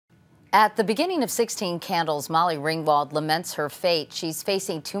At the beginning of 16 Candles, Molly Ringwald laments her fate. She's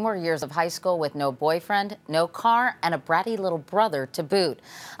facing 2 more years of high school with no boyfriend, no car, and a bratty little brother to boot.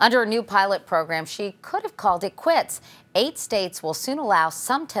 Under a new pilot program, she could have called it quits. 8 states will soon allow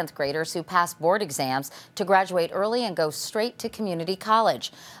some 10th graders who pass board exams to graduate early and go straight to community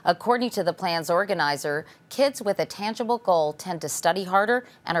college. According to the plan's organizer, kids with a tangible goal tend to study harder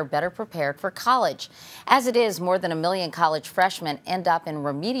and are better prepared for college. As it is, more than 1 million college freshmen end up in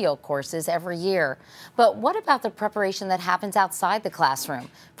remedial courses every year. But what about the preparation that happens outside the classroom?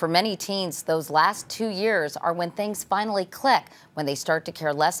 For many teens, those last 2 years are when things finally click, when they start to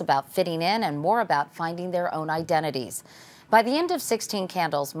care less about fitting in and more about finding their own identities. By the end of 16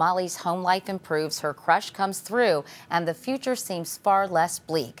 Candles, Molly's home life improves, her crush comes through, and the future seems far less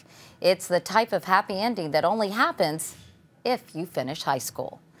bleak. It's the type of happy ending that only happens if you finish high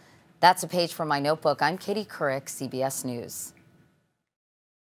school. That's a page from my notebook. I'm Couric, CBS News.